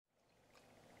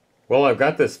Well, I've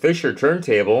got this Fisher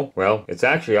turntable. Well, it's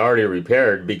actually already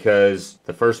repaired because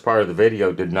the first part of the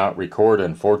video did not record,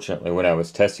 unfortunately, when I was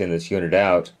testing this unit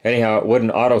out. Anyhow, it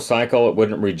wouldn't auto cycle, it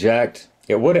wouldn't reject.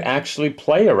 It would actually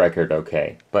play a record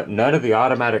okay, but none of the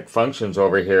automatic functions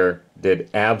over here did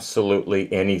absolutely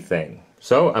anything.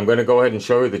 So I'm going to go ahead and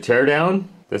show you the teardown.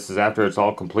 This is after it's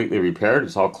all completely repaired.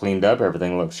 It's all cleaned up.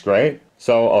 Everything looks great.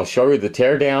 So I'll show you the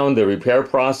teardown, the repair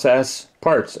process,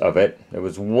 parts of it. It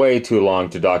was way too long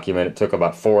to document. It took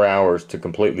about 4 hours to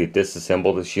completely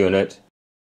disassemble this unit.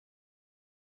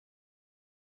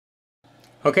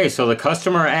 Okay, so the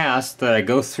customer asked that I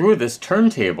go through this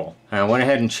turntable. I went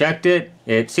ahead and checked it.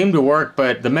 It seemed to work,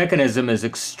 but the mechanism is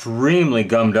extremely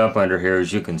gummed up under here,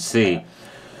 as you can see.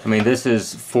 I mean, this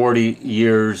is 40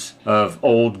 years of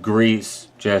old grease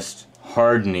just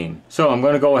hardening. So I'm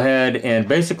going to go ahead and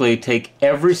basically take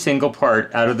every single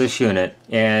part out of this unit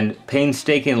and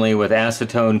painstakingly with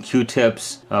acetone,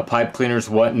 Q-tips, pipe cleaners,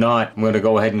 whatnot, I'm going to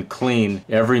go ahead and clean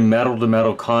every metal to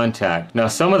metal contact. Now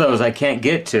some of those I can't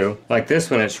get to, like this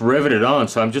one, it's riveted on,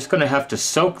 so I'm just going to have to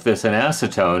soak this in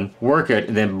acetone, work it,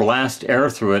 and then blast air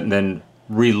through it and then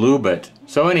re-lube it.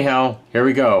 So anyhow, here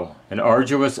we go. An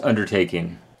arduous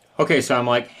undertaking. Okay, so I'm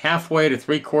like halfway to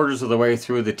 3/4 of the way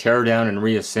through the teardown and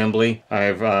reassembly.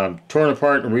 I've torn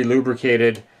apart and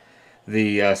re-lubricated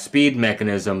the speed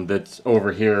mechanism that's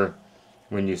over here.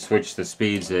 When you switch the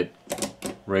speeds, it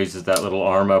raises that little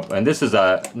arm up. And this is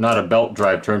not a belt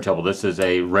drive turntable, this is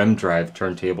a rim drive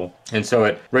turntable. And so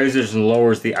it raises and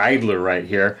lowers the idler right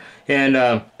here. And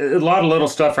a lot of little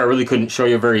stuff I really couldn't show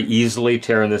you very easily,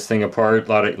 tearing this thing apart. A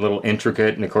lot of little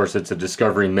intricate, and of course it's a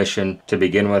discovery mission to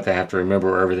begin with. I have to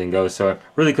remember where everything goes, so I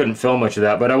really couldn't film much of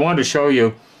that. But I wanted to show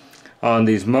you on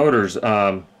these motors,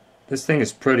 this thing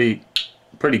is pretty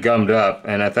gummed up,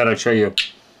 and I thought I'd show you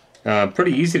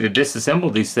pretty easy to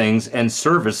disassemble these things and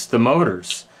service the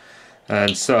motors.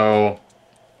 And so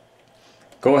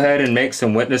go ahead and make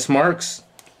some witness marks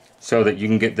so that you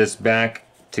can get this back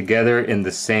together in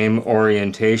the same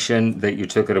orientation that you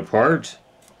took it apart.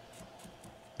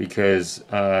 Because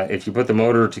if you put the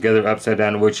motor together upside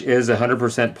down, which is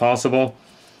 100% possible,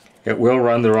 it will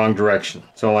run the wrong direction.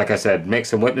 So like I said, make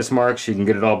some witness marks. You can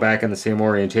get it all back in the same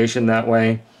orientation that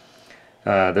way.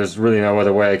 There's really no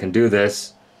other way I can do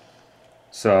this.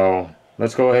 So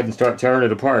let's go ahead and start tearing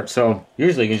it apart. So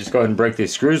usually you can just go ahead and break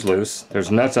these screws loose. There's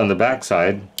nuts on the back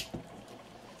side.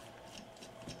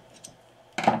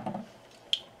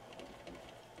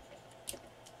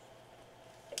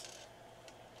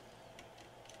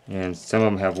 And some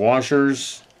of them have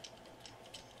washers.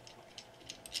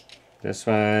 This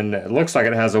one, it looks like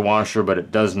it has a washer, but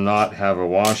it does not have a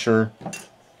washer.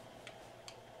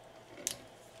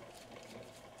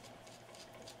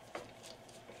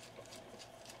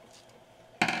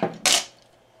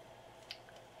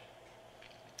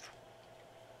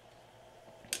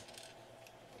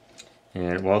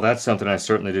 And well, that's something I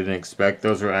certainly didn't expect.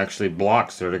 Those are actually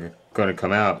blocks that are going to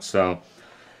come out, so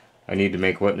I need to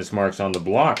make witness marks on the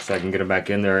blocks so I can get them back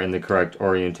in there in the correct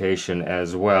orientation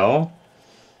as well.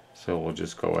 So we'll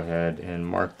just go ahead and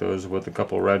mark those with a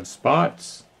couple red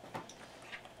spots.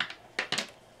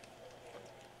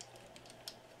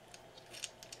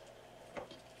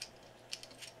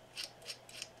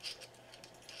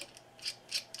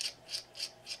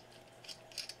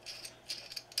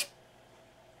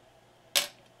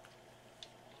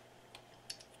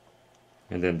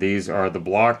 And then these are the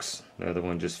blocks. The other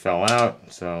one just fell out.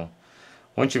 So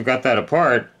once you've got that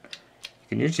apart, you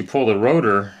can usually pull the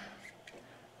rotor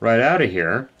right out of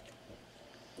here.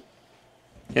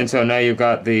 And so now you've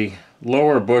got the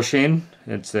lower bushing.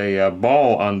 It's a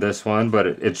ball on this one, but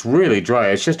it's really dry.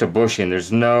 It's just a bushing.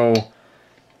 There's no,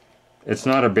 it's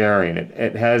not a bearing.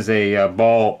 It has a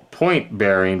ball point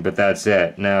bearing, but that's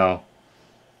it. Now,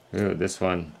 ooh, this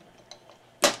one,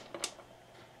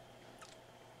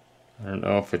 I don't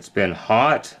know if it's been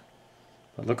hot,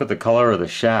 but look at the color of the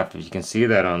shaft. If you can see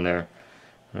that on there.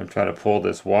 I'm going to try to pull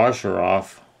this washer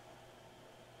off.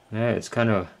 Yeah, it's kind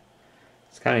of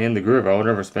in the groove. I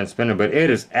wonder if it's been spinning, but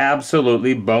it is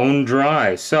absolutely bone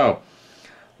dry. So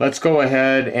let's go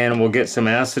ahead and we'll get some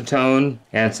acetone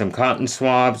and some cotton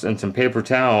swabs and some paper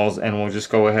towels, and we'll just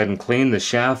go ahead and clean the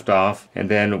shaft off. And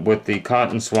then with the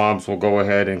cotton swabs, we'll go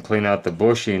ahead and clean out the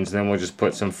bushings. Then we'll just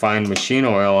put some fine machine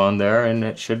oil on there, and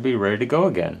it should be ready to go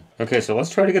again. Okay, so let's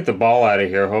try to get the ball out of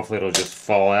here. Hopefully it'll just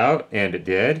fall out, and it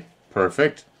did.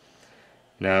 Perfect.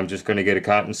 Now I'm just going to get a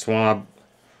cotton swab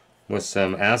with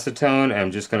some acetone.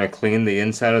 I'm just going to clean the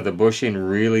inside of the bushing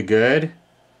really good.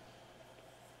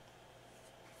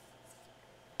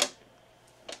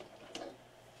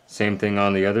 Same thing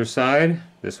on the other side.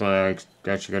 This one I'm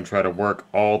actually going to try to work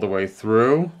all the way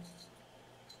through.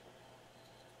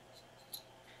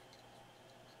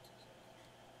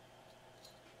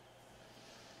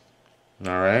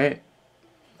 Alright,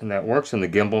 and that works, and the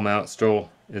gimbal mount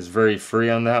still is very free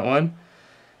on that one.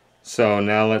 So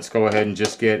now let's go ahead and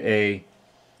just get a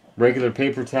regular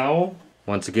paper towel.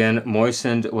 Once again,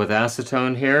 moistened with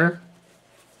acetone here.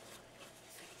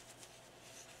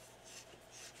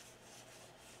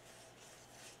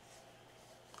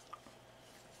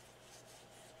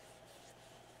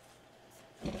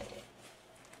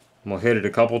 We'll hit it a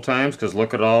couple times because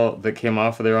look at all that came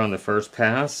off of there on the first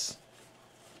pass.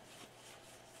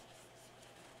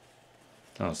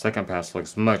 Oh, second pass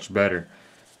looks much better.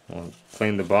 We'll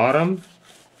clean the bottom.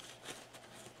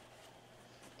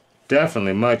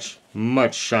 Definitely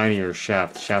much shinier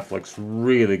shaft. The shaft looks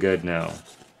really good now.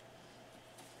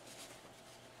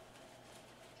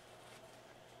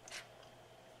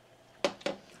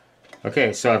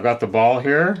 Okay, so I've got the ball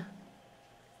here.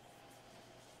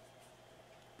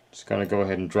 Just going to go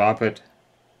ahead and drop it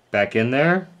back in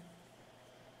there.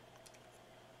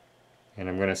 And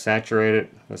I'm going to saturate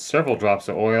it with several drops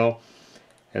of oil,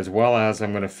 as well as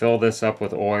I'm going to fill this up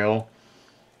with oil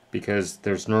because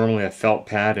there's normally a felt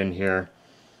pad in here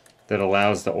that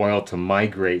allows the oil to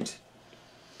migrate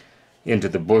into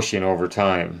the bushing over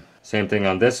time. Same thing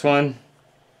on this one.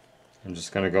 I'm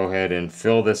just going to go ahead and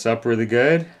fill this up really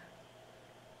good.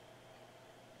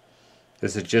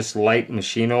 This is just light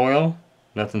machine oil,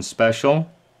 nothing special.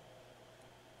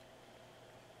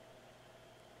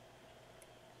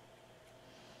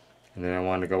 And then I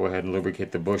want to go ahead and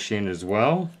lubricate the bushing as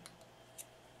well.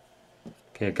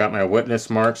 Okay, I've got my witness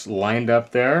marks lined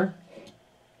up there.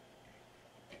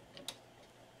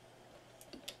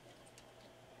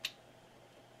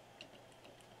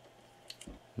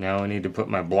 Now I need to put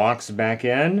my blocks back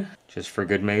in. Just for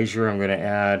good measure, I'm going to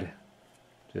add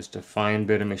just a fine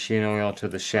bit of machine oil to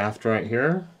the shaft right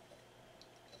here.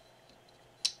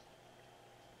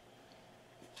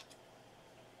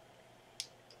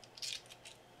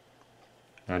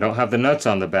 I don't have the nuts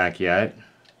on the back yet.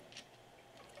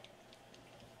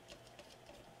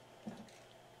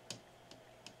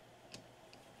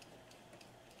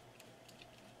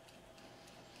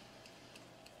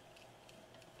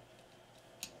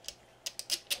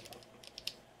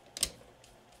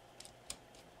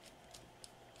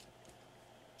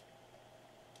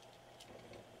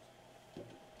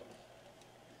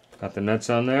 Got the nuts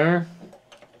on there.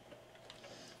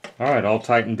 Alright, all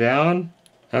tightened down.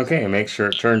 Okay, make sure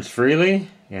it turns freely,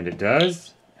 and it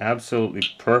does. Absolutely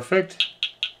perfect.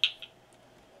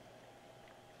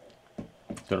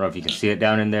 Don't know if you can see it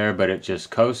down in there, but it just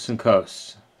coasts and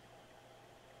coasts.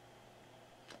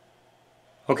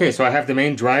 Okay, so I have the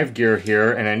main drive gear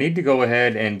here, and I need to go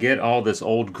ahead and get all this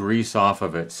old grease off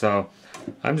of it. So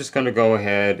I'm just going to go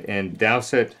ahead and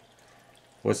douse it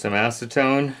with some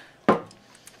acetone.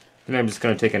 And I'm just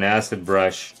going to take an acid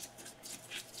brush,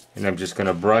 and I'm just going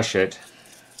to brush it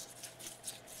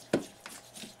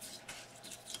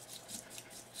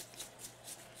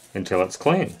until it's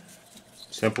clean.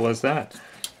 Simple as that.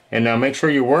 And now make sure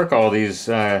you work all these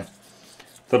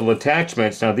little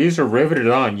attachments. Now these are riveted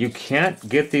on. You can't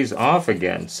get these off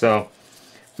again. So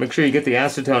make sure you get the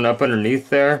acetone up underneath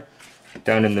there,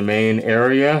 down in the main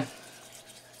area.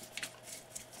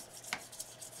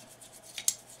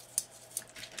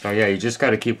 Oh yeah, you just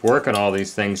got to keep working all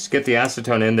these things. Get the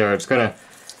acetone in there. It's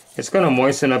gonna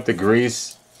moisten up the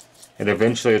grease, and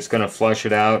eventually it's gonna flush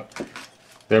it out.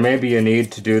 There may be a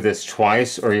need to do this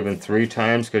twice or even 3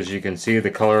 times because you can see the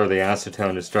color of the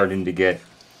acetone is starting to get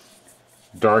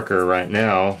darker right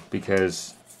now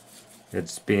because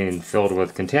it's being filled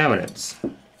with contaminants.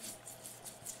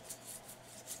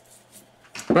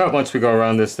 But once we go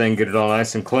around this thing, get it all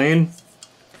nice and clean,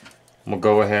 we'll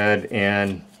go ahead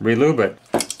and re-lube it.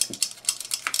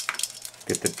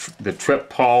 Get the trip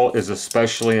pawl is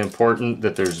especially important,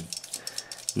 that there's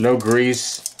no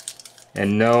grease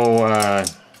and no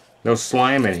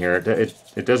slime in here.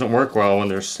 It doesn't work well when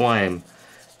there's slime.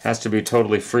 It has to be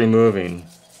totally free moving.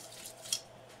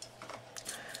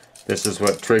 This is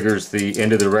what triggers the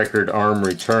end of the record arm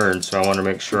return, so I want to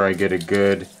make sure I get a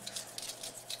good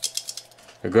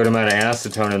amount of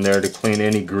acetone in there to clean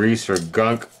any grease or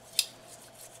gunk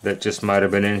that just might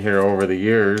have been in here over the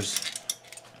years.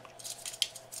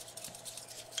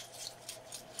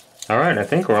 Alright, I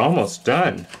think we're almost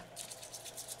done.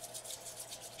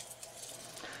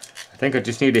 I think I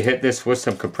just need to hit this with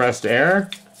some compressed air.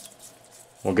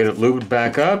 We'll get it lubed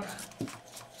back up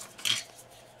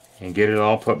and get it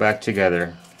all put back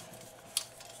together.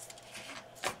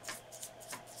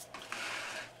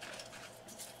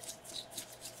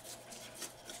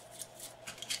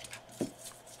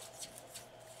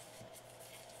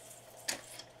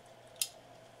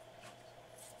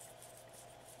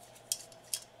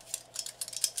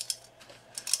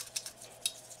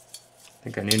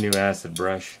 think I need a new acid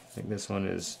brush. I think this one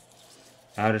is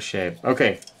out of shape.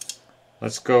 Okay,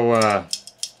 let's go,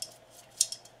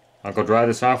 I'll go dry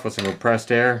this off with some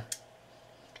compressed air,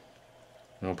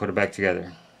 and we'll put it back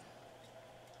together.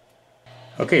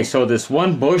 Okay, so this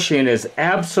one bushing is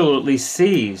absolutely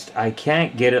seized. I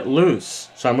can't get it loose.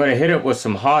 So I'm going to hit it with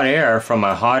some hot air from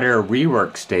my hot air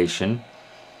rework station.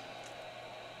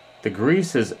 The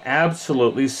grease is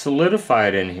absolutely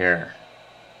solidified in here.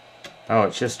 Oh,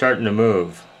 it's just starting to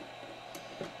move.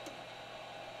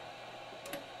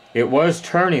 It was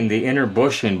turning the inner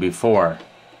bushing before.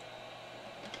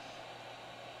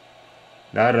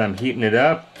 Now that I'm heating it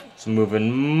up, it's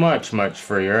moving much, much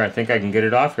freer. I think I can get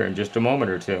it off here in just a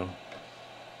moment or two.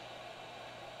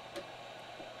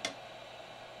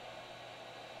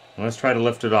 Let's try to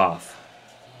lift it off.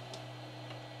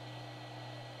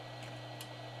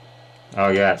 Oh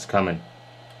yeah, it's coming.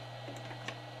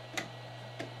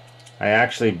 I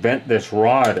actually bent this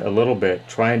rod a little bit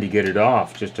trying to get it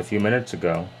off just a few minutes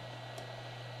ago.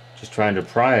 Just trying to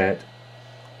pry it.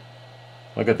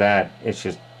 Look at that. It's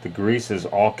just, the grease is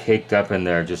all caked up in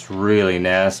there, just really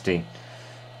nasty.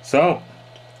 So,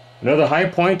 another high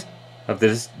point of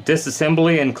this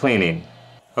disassembly and cleaning.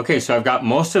 Okay, so I've got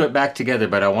most of it back together,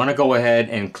 but I want to go ahead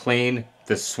and clean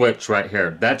the switch right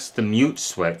here. That's the mute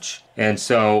switch. And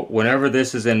so, whenever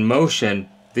this is in motion,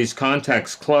 these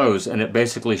contacts close and it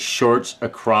basically shorts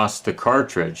across the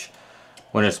cartridge.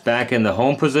 When it's back in the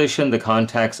home position, the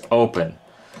contacts open.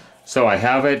 So I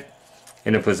have it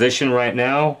in a position right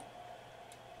now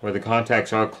where the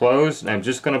contacts are closed, and I'm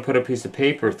just going to put a piece of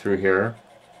paper through here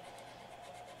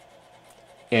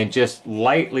and just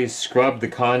lightly scrub the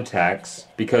contacts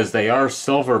because they are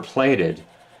silver plated,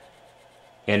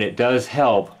 and it does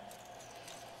help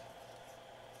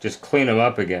just clean them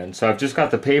up again. So I've just got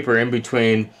the paper in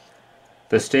between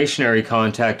the stationary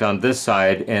contact on this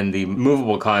side and the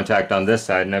movable contact on this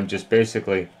side, and I'm just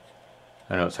basically,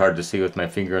 I know it's hard to see with my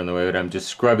finger in the way, but I'm just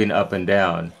scrubbing up and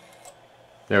down.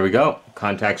 There we go.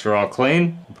 Contacts are all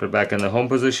clean. Put it back in the home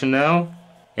position now.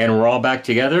 And we're all back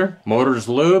together. Motor's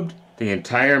lubed. The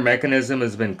entire mechanism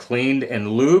has been cleaned and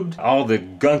lubed. All the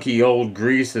gunky old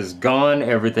grease is gone.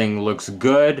 Everything looks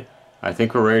good. I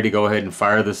think we're ready to go ahead and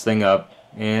fire this thing up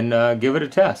and give it a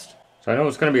test. So I know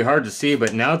it's going to be hard to see,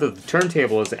 but now that the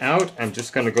turntable is out, I'm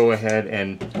just going to go ahead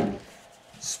and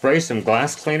spray some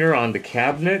glass cleaner on the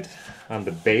cabinet, on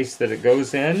the base that it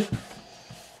goes in.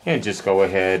 And just go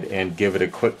ahead and give it a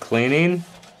quick cleaning.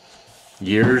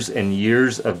 Years and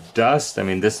years of dust. I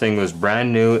mean, this thing was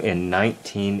brand new in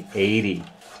 1980.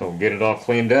 So get it all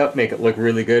cleaned up, make it look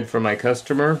really good for my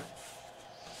customer.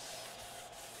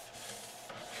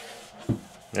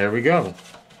 There we go.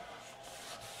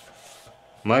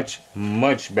 Much,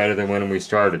 much better than when we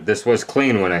started. This was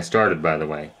clean when I started, by the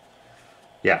way.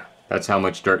 Yeah, that's how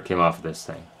much dirt came off of this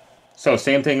thing. So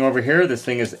same thing over here. This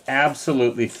thing is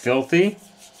absolutely filthy.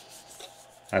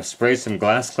 I've sprayed some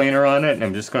glass cleaner on it, and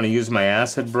I'm just going to use my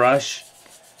acid brush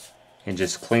and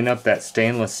just clean up that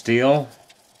stainless steel.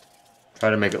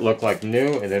 Try to make it look like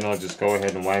new, and then I'll just go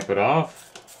ahead and wipe it off.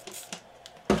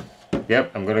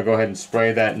 Yep, I'm going to go ahead and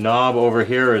spray that knob over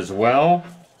here as well.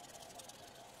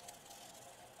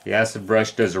 The acid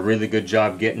brush does a really good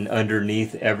job getting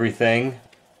underneath everything.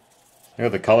 Look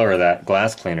at the color of that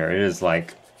glass cleaner. It is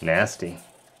like nasty.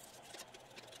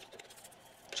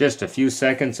 Just a few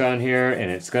seconds on here and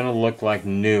it's going to look like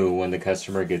new when the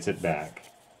customer gets it back.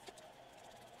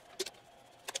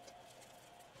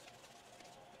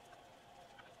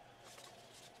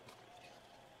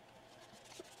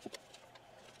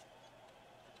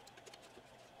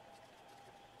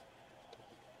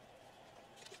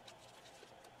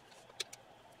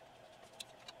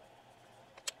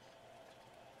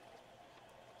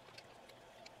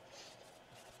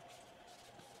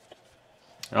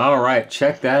 Alright,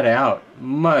 check that out.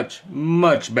 Much,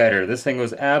 much better. This thing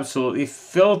was absolutely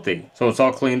filthy. So it's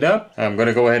all cleaned up. I'm going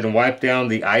to go ahead and wipe down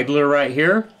the idler right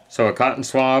here. So a cotton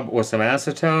swab with some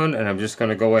acetone, and I'm just going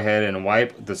to go ahead and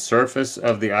wipe the surface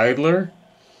of the idler.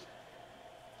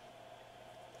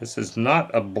 This is not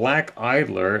a black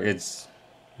idler. It's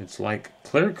like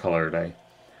clear colored. I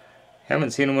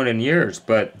haven't seen one in years,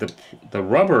 but the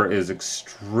rubber is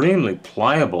extremely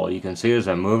pliable. You can see as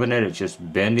I'm moving it, it's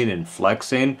just bending and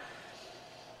flexing.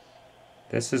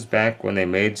 This is back when they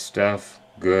made stuff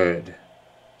good.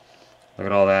 Look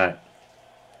at all that.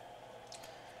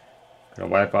 Gonna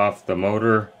wipe off the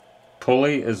motor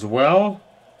pulley as well.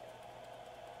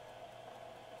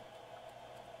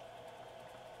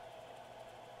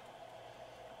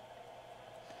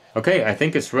 Okay, I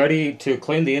think it's ready to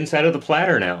clean the inside of the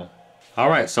platter now.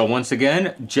 Alright, so once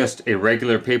again, just a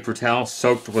regular paper towel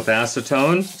soaked with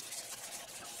acetone.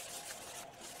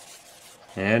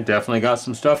 And definitely got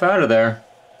some stuff out of there.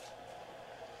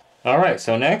 Alright,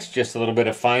 so next, just a little bit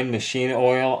of fine machine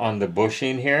oil on the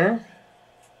bushing here.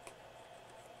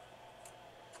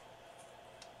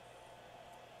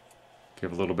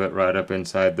 Give a little bit right up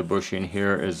inside the bushing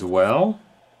here as well.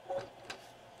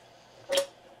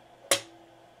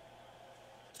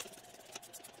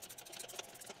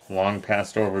 Long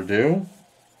past overdue.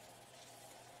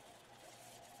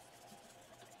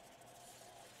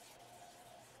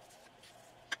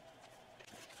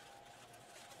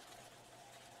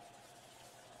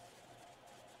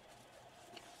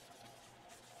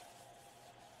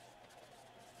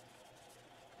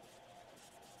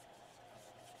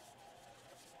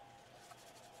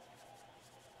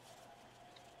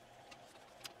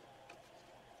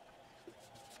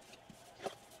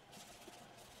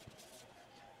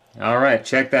 Alright,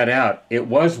 check that out. It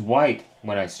was white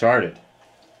when I started.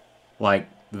 Like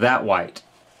that white.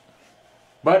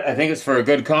 But I think it's for a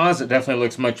good cause. It definitely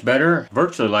looks much better.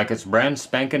 Virtually like it's brand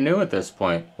spanking new at this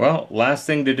point. Well, last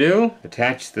thing to do,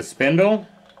 attach the spindle.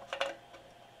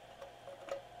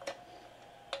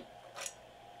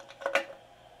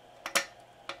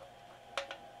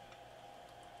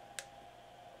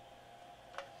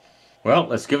 Well,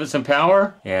 let's give it some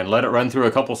power and let it run through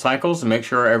a couple cycles and make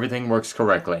sure everything works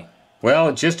correctly.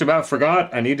 Well, just about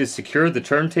forgot, I need to secure the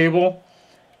turntable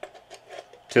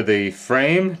to the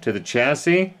frame, to the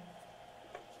chassis.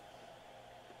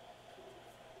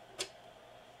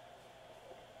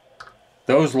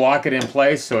 Those lock it in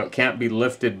place so it can't be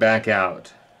lifted back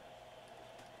out.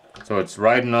 So it's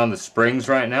riding on the springs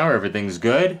right now, everything's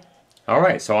good.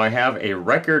 Alright, so I have a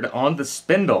record on the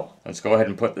spindle. Let's go ahead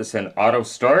and put this in auto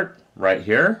start right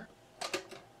here.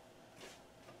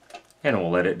 And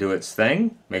we'll let it do its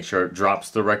thing. Make sure it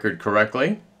drops the record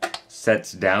correctly,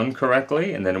 sets down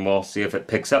correctly, and then we'll see if it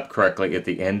picks up correctly at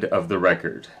the end of the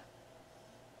record.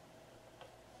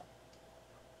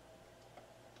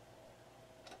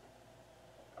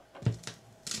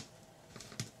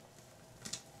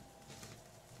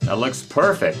 That looks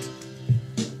perfect.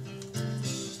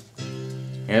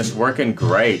 And it's working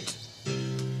great.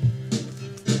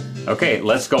 Okay,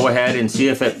 let's go ahead and see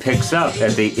if it picks up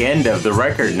at the end of the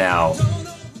record now.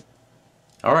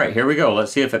 Alright, here we go.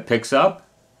 Let's see if it picks up,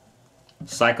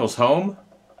 cycles home,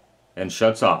 and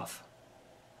shuts off.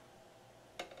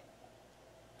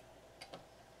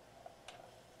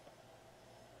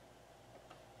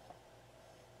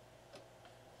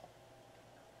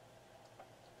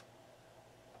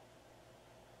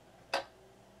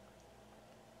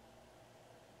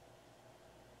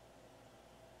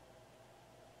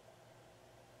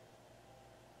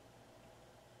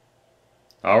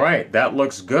 Alright, that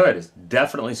looks good. It's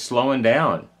definitely slowing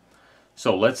down.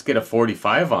 So let's get a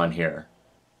 45 on here.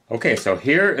 Okay, so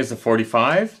here is a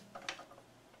 45.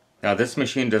 Now this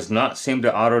machine does not seem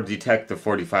to auto-detect the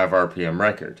 45 RPM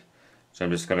record. So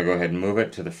I'm just going to go ahead and move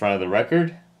it to the front of the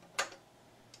record.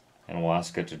 And we'll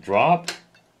ask it to drop.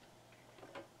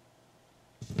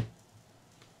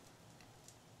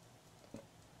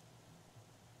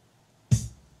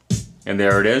 And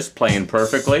there it is, playing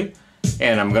perfectly.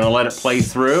 And I'm going to let it play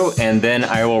through, and then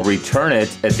I will return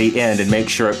it at the end and make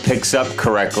sure it picks up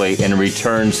correctly and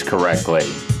returns correctly.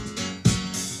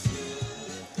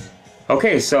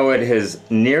 Okay, so it has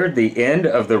neared the end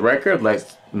of the record.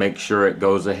 Let's make sure it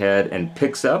goes ahead and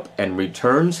picks up and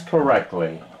returns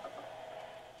correctly.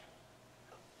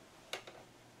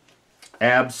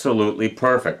 Absolutely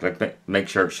perfect. Let's make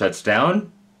sure it shuts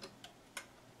down.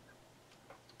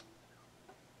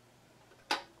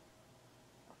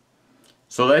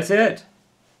 So that's it.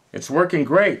 It's working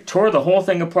great. Tore the whole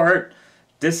thing apart,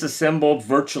 disassembled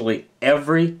virtually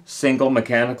every single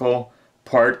mechanical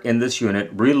part in this unit,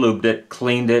 re-lubed it,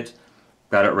 cleaned it,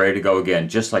 got it ready to go again,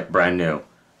 just like brand new.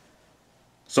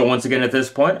 So once again at this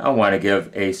point, I want to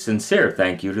give a sincere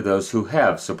thank you to those who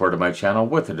have supported my channel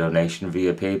with a donation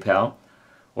via PayPal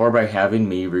or by having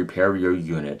me repair your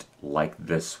unit like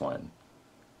this one.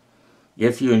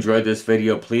 If you enjoyed this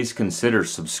video, please consider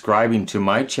subscribing to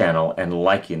my channel and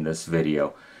liking this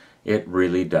video. It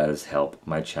really does help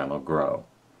my channel grow.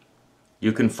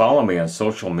 You can follow me on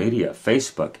social media,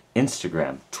 Facebook,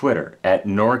 Instagram, Twitter at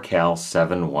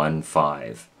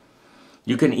NorCal715.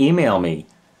 You can email me,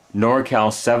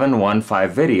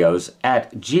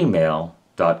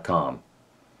 norcal715videos@gmail.com.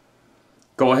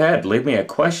 Go ahead, leave me a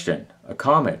question, a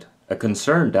comment, a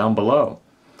concern down below.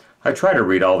 I try to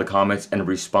read all the comments and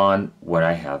respond when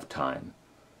I have time.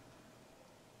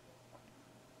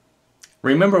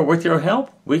 Remember, with your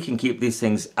help, we can keep these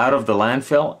things out of the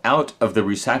landfill, out of the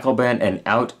recycle bin, and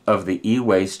out of the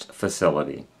e-waste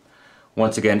facility.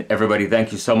 Once again, everybody,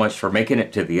 thank you so much for making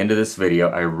it to the end of this video.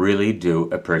 I really do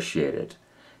appreciate it.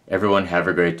 Everyone, have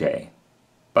a great day.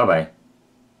 Bye-bye.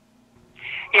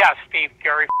 Yeah, Steve,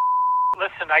 Gary.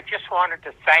 Listen, I just wanted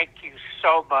to thank you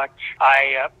so much.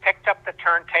 I picked up the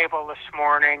turntable this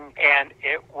morning, and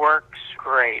it works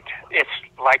great. It's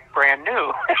like brand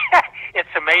new. It's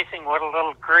amazing what a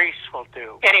little grease will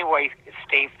do. Anyway,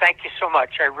 Steve, thank you so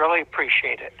much. I really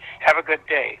appreciate it. Have a good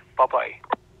day. Bye-bye.